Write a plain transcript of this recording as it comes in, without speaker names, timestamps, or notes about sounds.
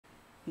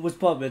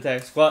What's up,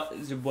 Attack Squad?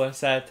 It's your boy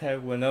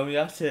SatAttack. When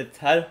y'all see the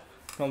title,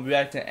 gonna be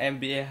reacting to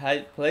NBA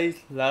hype plays,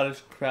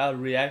 loudest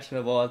crowd reaction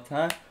of all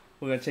time.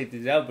 We're gonna check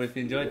these out, but if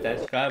you enjoyed that,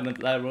 subscribe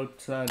and like road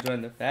to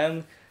join the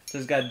family.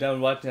 Just got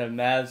done watching the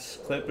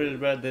Mavs Clippers,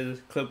 bro.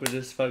 The Clippers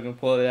just fucking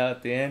pulled it out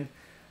at the end.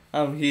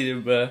 I'm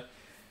heated, bro.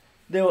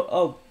 They were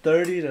up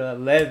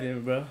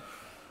 30-11, bro.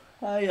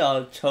 How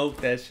y'all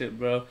choke that shit,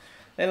 bro?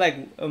 In like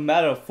a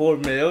matter of 4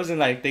 minutes. It wasn't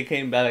like they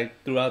came back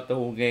like throughout the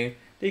whole game.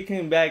 They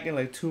came back in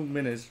like 2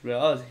 minutes, bro.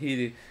 I was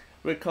heated.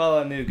 Rick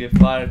Carlisle need to get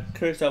fired.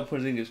 Curse out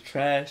Porzingis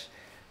trash.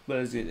 But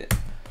let's get it.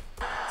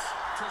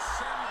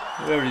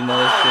 We already know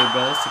this shit,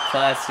 bro. It's the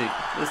classic.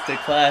 It's the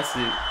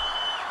classic.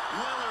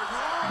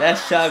 That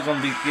shot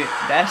gonna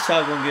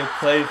get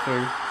played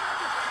for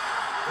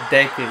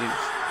decades.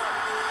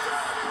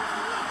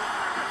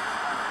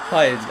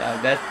 Probably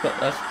that's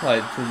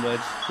probably too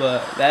much,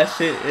 but that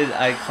shit is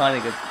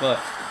iconic as fuck.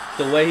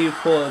 The way he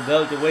pulled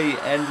up, the way he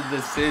ended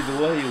the series, the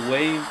way he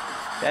waved,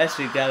 that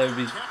shit gotta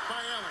be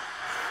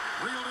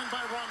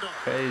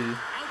crazy.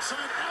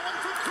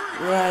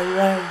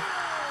 Right.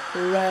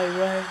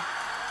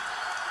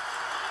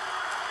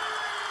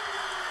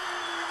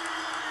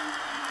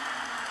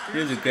 He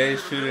was a great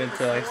shooter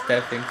until like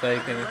Steph and Clay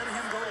came.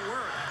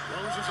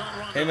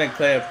 Him and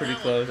Clay are pretty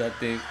close, I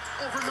think.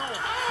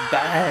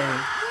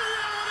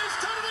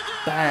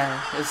 Bang!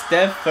 It's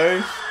Steph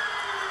first,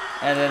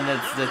 and then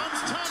it's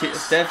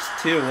Steph's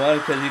tier 1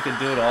 because he could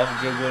do it off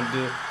dribble and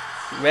do it.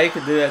 Ray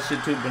could do that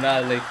shit too, but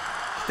not like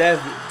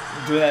Steph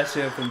do that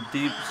shit from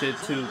deep shit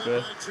too,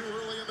 bro.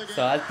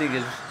 So I think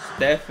it's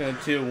Steph in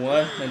tier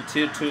 1, and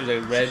tier 2 is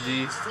like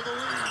Reggie,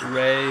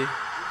 Ray,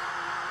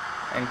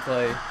 and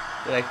Clay.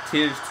 They're like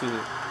tiers to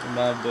it in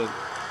my book.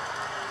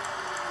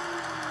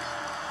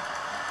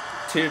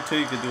 Tier 2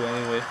 you could do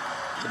anyway.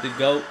 But the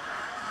GOAT,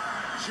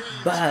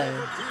 bang.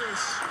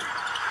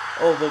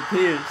 Over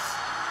Pierce.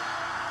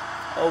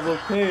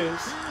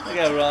 Look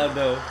at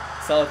Rondo.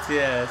 Salty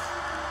ass.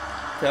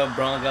 Tell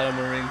Braun got him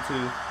a ring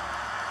too.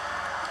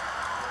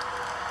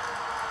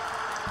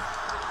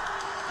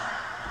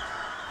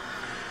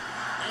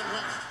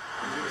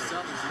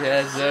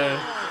 Yes, sir.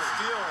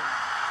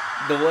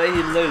 The way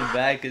he looked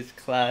back is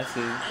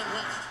classic.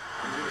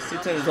 He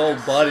turned his whole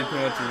body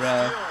pretty much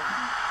around.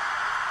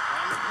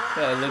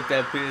 I looked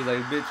at Pierce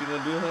like, bitch, you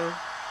gonna do him?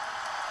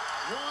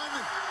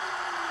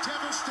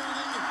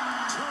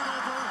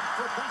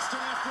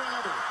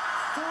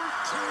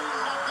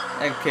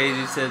 And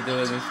KG said they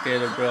wasn't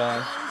scared of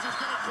Braun.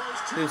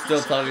 He was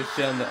still talking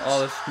shit on all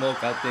the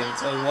smoke, I think.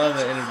 That was one of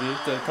the interviews,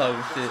 still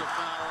talking shit. Get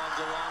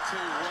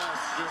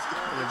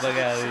the fuck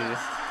out of here.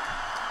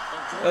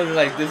 It wasn't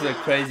like this is a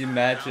crazy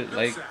match,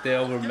 like they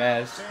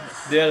overmatched.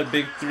 They had a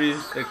big 3,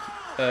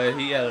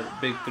 he had a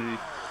big 3.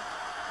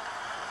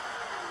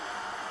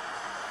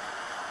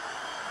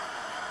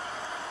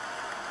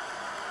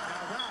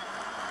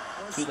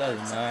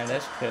 $2009,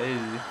 that's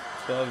crazy.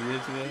 12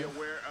 years ago.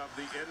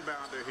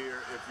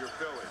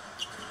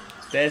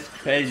 That's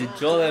crazy.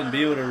 Joel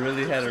Embiid would have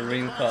really had a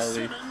ring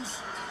probably.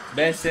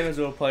 Ben Simmons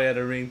would have probably had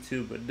a ring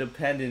too, but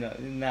depending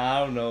on, I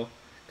don't know.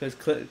 Cause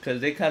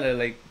they kind of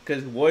like,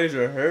 cause Warriors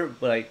are hurt,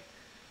 but like,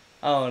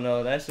 I don't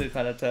know. That shit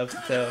kind of tough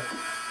to tell.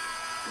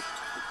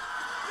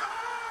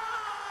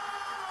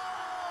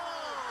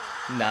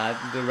 Nah,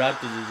 the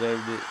Raptors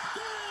deserved it.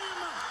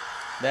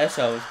 That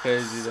shot was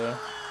crazy though.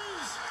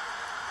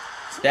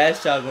 That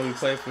shot gonna be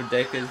played for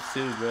decades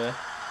too, bruh.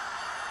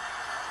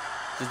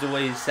 Just the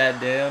way he sat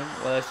down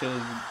while that shit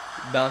was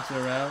bouncing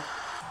around.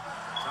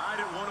 Tied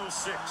at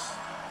 106.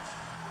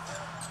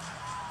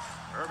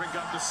 Irving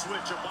got the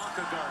switch.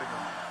 Ibaka guarding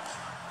him.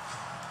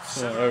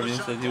 So Irving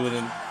said he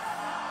wouldn't.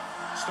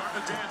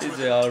 He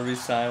said I'll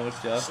resign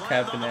with y'all.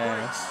 Capping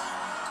ass.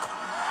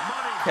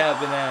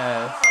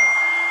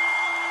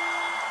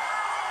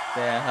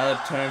 Damn, how the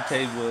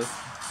turntables.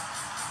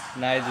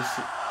 Now he just.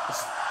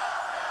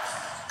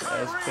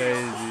 That's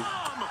crazy.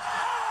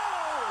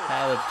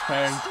 How the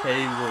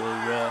turntable,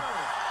 bro.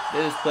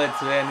 They just played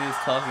today and he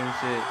was talking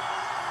shit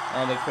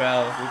on the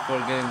crowd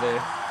before getting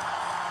there.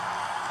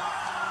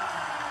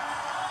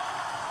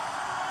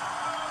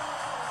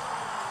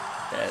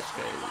 That's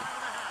crazy.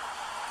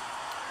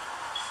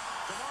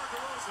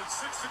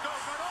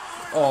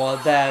 Oh,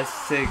 that's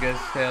sick as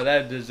hell.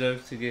 That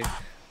deserves to get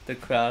the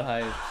crowd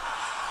hyped.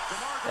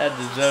 That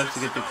deserves to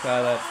get the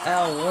crowd hyped.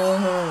 Ow,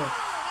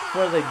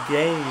 for the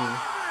game.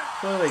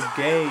 For the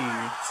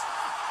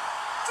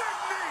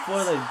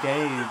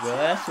game, bro.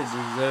 That shit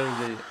deserves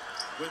it.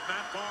 With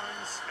Matt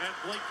Barnes and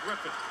Blake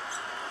Griffin.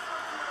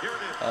 Here it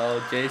is.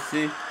 Oh,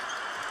 JC.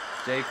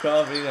 Jay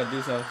Crawford, he gonna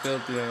do something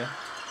filthy, man.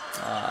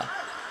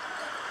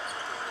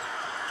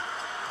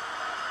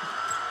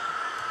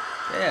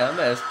 Yeah, I'm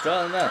at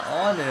strong man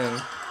on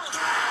him.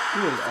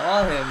 He was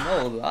on him,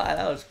 no lie.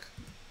 That was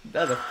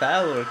a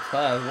foul or a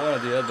class, one or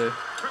the other.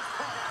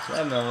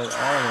 That man was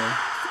on him.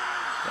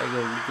 That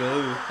goes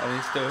glue, and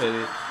he still hit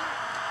it.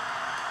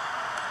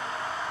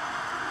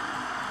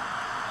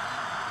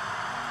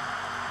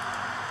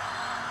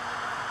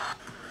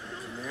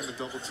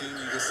 double team.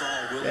 You just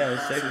saw Will. Yeah, the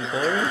second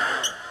quarter.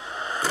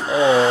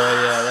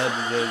 yeah, that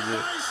deserves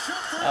it.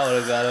 I would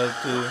have got up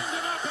too.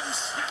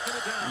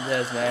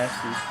 That's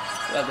nasty.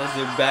 Got that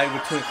shit back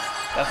between.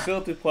 That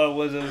filthy part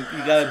wasn't. You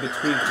got it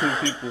between two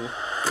people.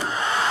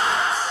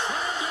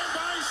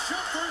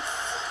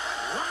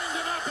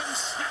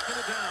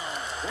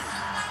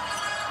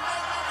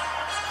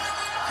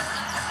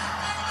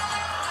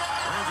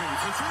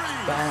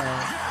 Bang.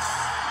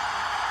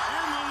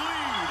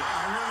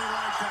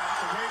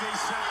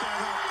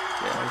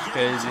 Yeah, that's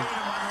crazy.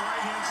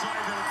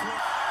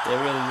 They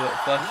really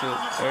fucked with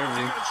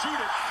Irving.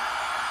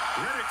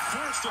 Riddick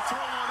forced to throw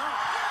one up.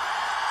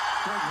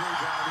 Good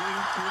rebound.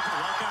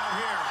 Look out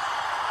here.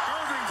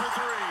 Irving for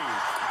three.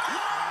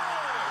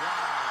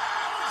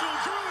 Uncle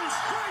Drew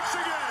strikes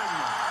again.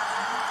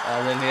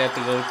 Then he had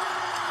to go.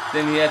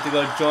 Then he had to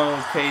go join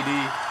with KD.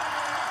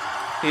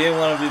 He didn't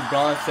want to be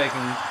Bron's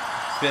second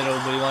fiddle,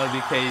 but he wanted to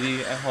be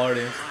KD and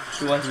Harden.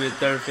 He wants to be a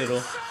third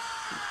fiddle.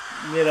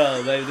 You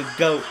know, like the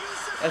GOAT.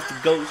 That's the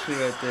GOAT shit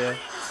right there.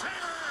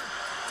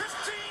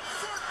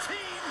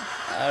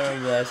 I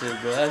remember that shit,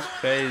 bro. That's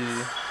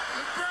crazy.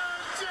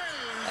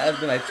 That's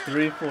been like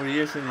 3-4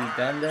 years since he's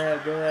done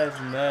that, bro. That's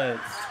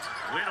nuts.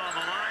 Win on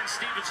the line.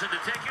 Stevenson to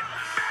take it.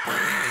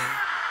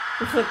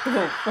 What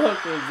the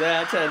fuck was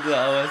that? I tried to do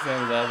the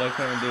OSM job, I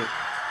couldn't do it.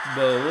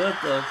 But what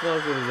the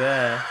fuck was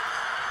that?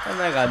 That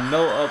man got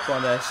no up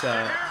on that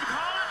shot.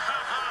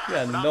 He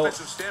got no.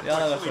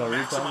 Y'all not gonna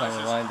replay. I'm not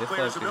gonna mind it.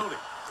 Fuck it.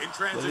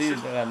 But he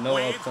got no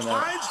up on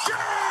that.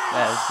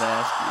 That's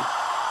nasty.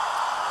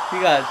 He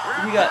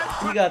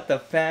got the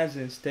fans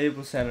in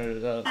Staples Center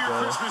up, bro.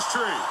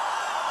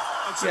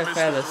 He got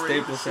fans at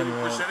Staples Center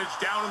up.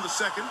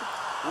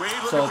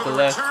 So at the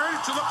left.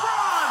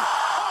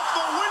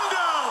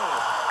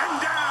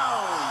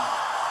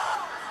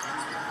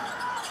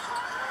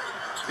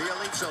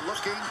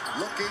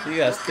 He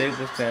got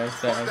Staples fans.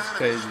 That's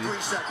crazy.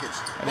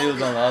 And he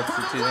was on the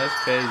opposite team. That's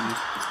crazy.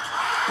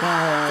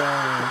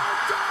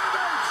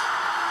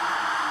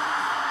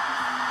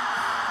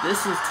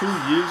 This is too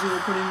usual,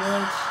 pretty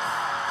much.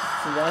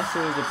 So last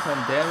year was a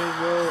pandemic,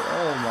 bro.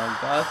 Oh my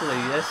god, I feel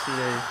like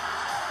yesterday.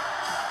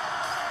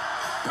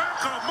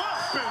 Pack 'em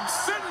up and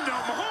send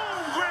 'em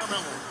home.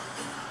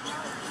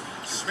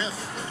 Smith.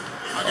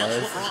 Oh,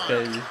 this is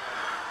crazy.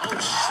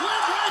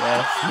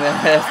 That's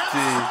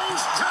nasty.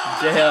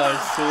 JR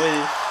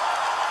switch.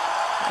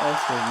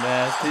 That's so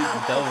nasty.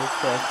 Double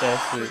clutch that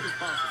shit.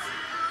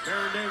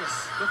 Aaron Davis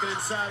looking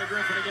inside of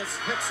Griffin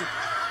against Hickson.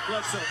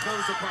 Bledsoe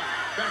pulls the pop.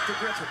 Back to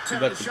Griffin. He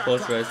about to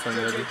post right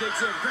somebody.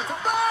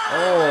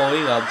 Oh,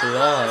 he got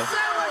blocked.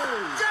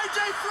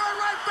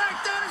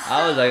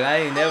 I was like, I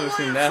ain't never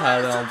seen that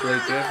highlight on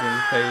Blake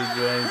Griffin's page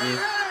or anything.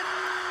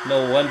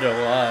 No wonder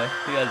why.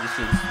 He got this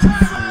shit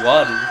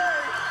swatted.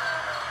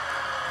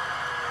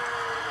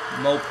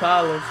 No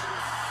problems.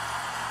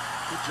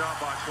 Good job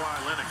by Kawhi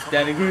Leonard.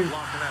 Danny Green.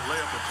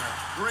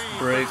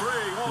 Break.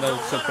 No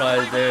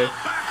surprise there.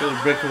 He was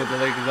breaking with the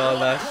Lakers all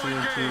last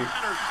season too.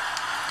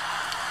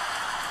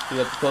 He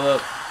got to pull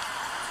up.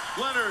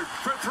 Leonard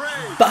for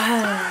three.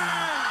 Bang!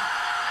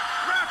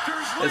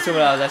 That's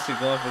what I was actually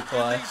going for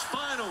Kawhi.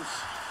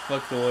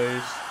 Fuck the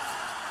Warriors.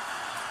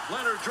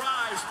 Leonard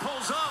drives,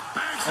 pulls up,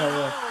 bangs I don't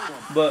know.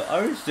 But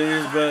are you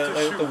serious, bro?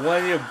 Like the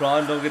 1 year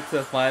Bron don't get to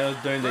the finals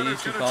during the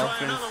Eastern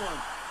Conference.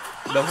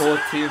 The whole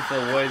team for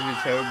the Warriors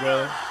gets hurt,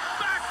 bro.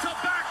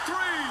 Back-to-back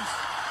threes.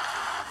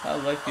 How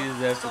lucky is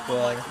that for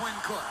Kawhi?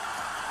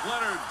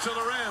 Leonard to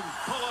the rim,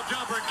 pull-up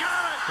jumper,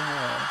 got it.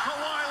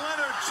 Kawhi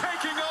Leonard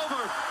taking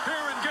over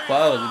here in game 5.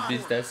 Kawhi was a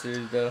beast that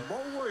series, though. Mo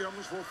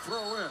Williams will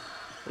throw in.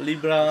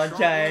 LeBron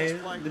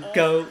James, the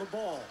GOAT.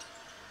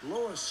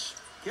 Lewis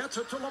gets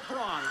it to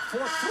LeBron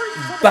for three.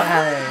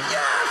 Bang!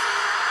 Yes!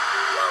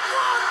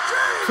 LeBron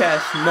James!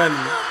 Cash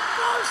money.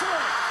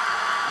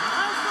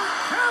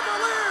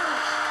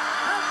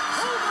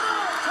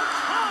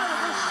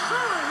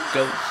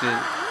 GOAT shit.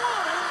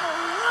 What a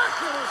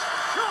miraculous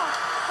shot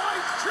by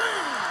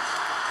James!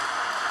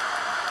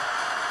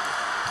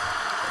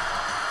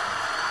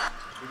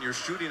 When you're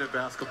shooting a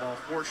basketball,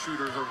 4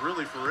 shooters are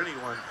really for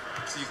anyone,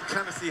 so you can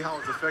kind of see how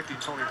it's affecting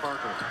Tony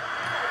Parker.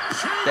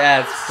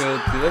 That's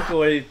filthy. Look at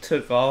where he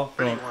took off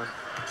from.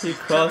 He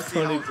crossed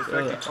Tony. Who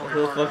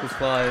the fuck is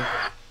 5?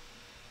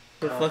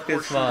 Who the fuck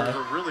is 5?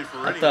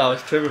 I thought I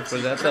was tripping for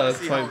that. I thought it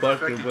was Tony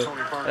Parker, but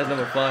that's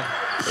number 5.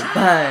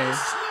 Bang!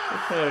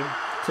 Look where he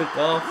took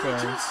off from.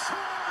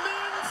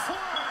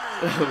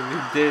 We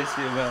did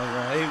see him out,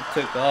 man. He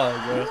took off,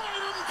 bro.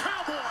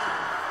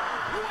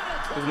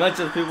 As much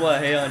as people I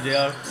hate on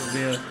JR for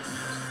being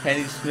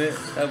Henny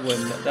Smith, that boy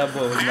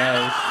was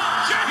nice.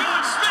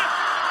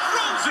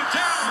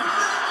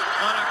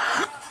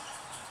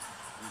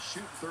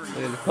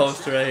 Look at the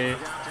poster right here.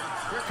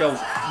 Go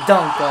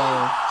dunk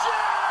on him.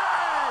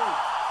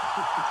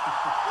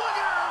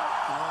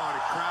 Oh,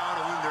 the crowd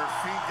on their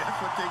feet. That's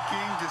what they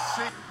came to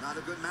see. Not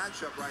a good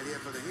matchup right here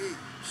for the Heat.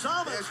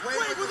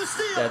 Wade with a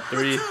steal. That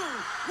 3.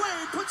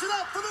 Wade puts it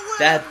up for the win.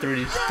 That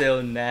 3 is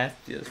still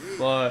nasty as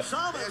fuck.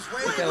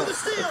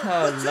 Look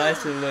how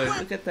nice it looks.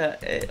 Look at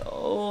that.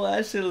 Oh,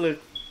 that shit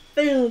look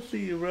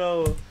filthy,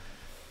 bro.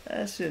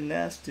 That shit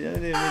nasty. I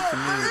didn't even mean to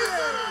me.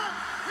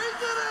 He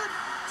did it!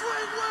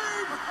 Dwayne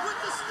Wade with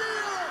the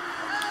steal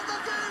and the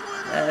game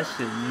winner. That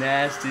shit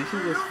nasty. She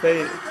was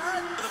fake.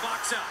 The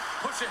box out.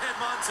 Push ahead,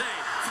 Monte.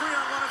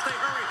 3-on-1 if they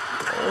hurry.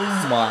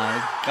 Oh my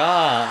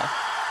god.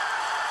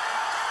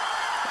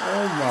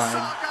 Oh my.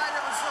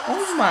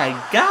 Oh my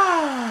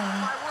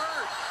god.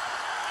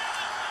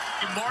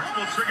 Martin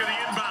will trigger the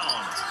inbound.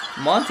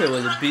 Monte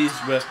was a beast,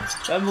 bro.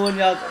 Remember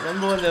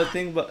when they'll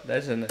think about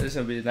this gonna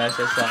be a nice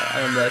shot. I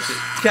remember that shit.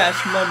 Cash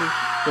money.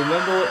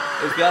 Remember,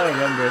 if y'all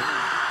remember,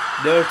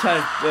 they were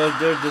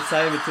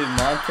deciding between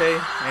Monte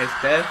and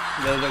Steph.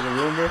 There was like a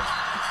rumor.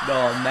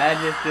 No,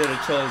 imagine if they would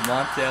have chose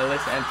Monte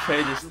Ellis and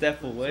traded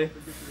Steph away.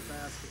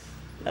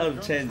 That would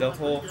have changed the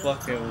whole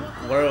fucking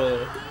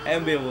world.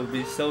 NBA would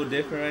be so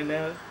different right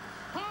now.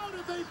 How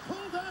did they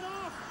pull that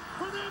off?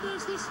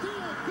 Fernandez the steal.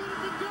 Good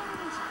if it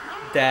goes.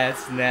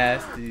 That's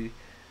nasty.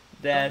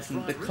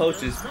 The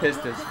coach is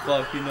pissed as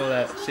fuck. You know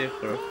that shit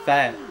for a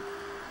fact.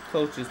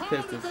 Coach is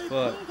pissed as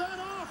fuck.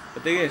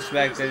 But they get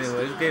smacked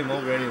anyway. It's game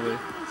over anyway.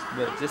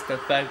 But just the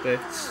fact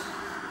that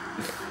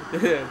they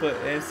didn't put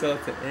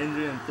insult to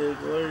injury in third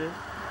quarter.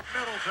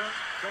 Middleton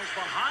goes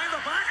behind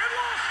the back and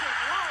lost it.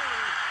 Lowry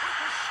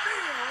with the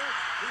steal.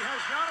 He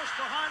has Giannis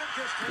behind him.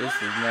 This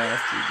is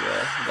nasty, bro.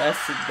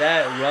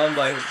 That run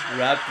by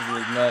Raptors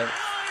was nuts.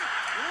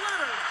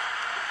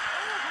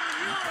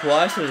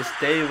 Kawhi should have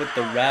stayed with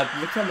the Raptors.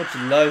 Look how much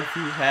love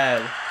he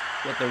had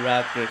with the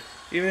Raptors.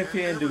 Even if he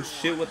didn't do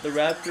shit with the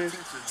Raptors,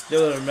 they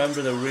would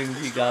remember the ring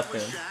he got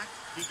them.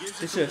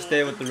 He should have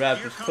stayed with the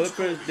Raptors.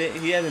 Clippers,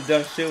 he hasn't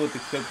done shit with the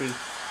Clippers.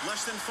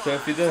 So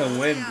if he doesn't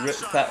win,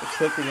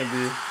 Clippers gonna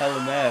be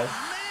hella mad.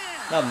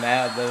 Not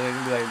mad, but they're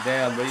gonna be like,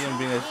 damn, bro, you didn't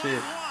bring us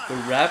shit. The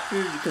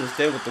Raptors, you could have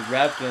stayed with the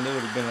Raptors and they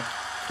would have been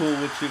cool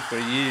with you for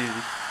years.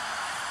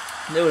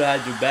 They would have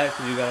had you back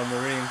because you got him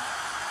a ring.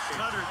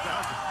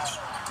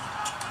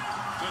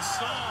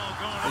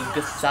 It's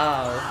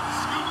Gasol.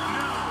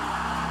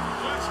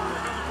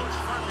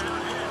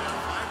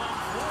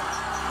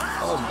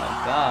 Oh my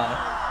god.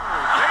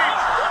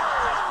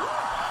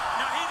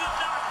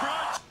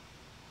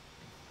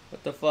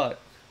 What the fuck?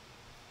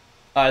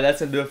 Alright, that's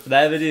gonna do it for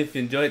that video. If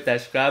you enjoyed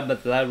that, subscribe,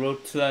 let the live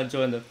road to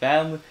join the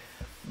family.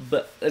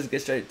 But let's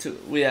get straight to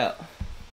it. We out.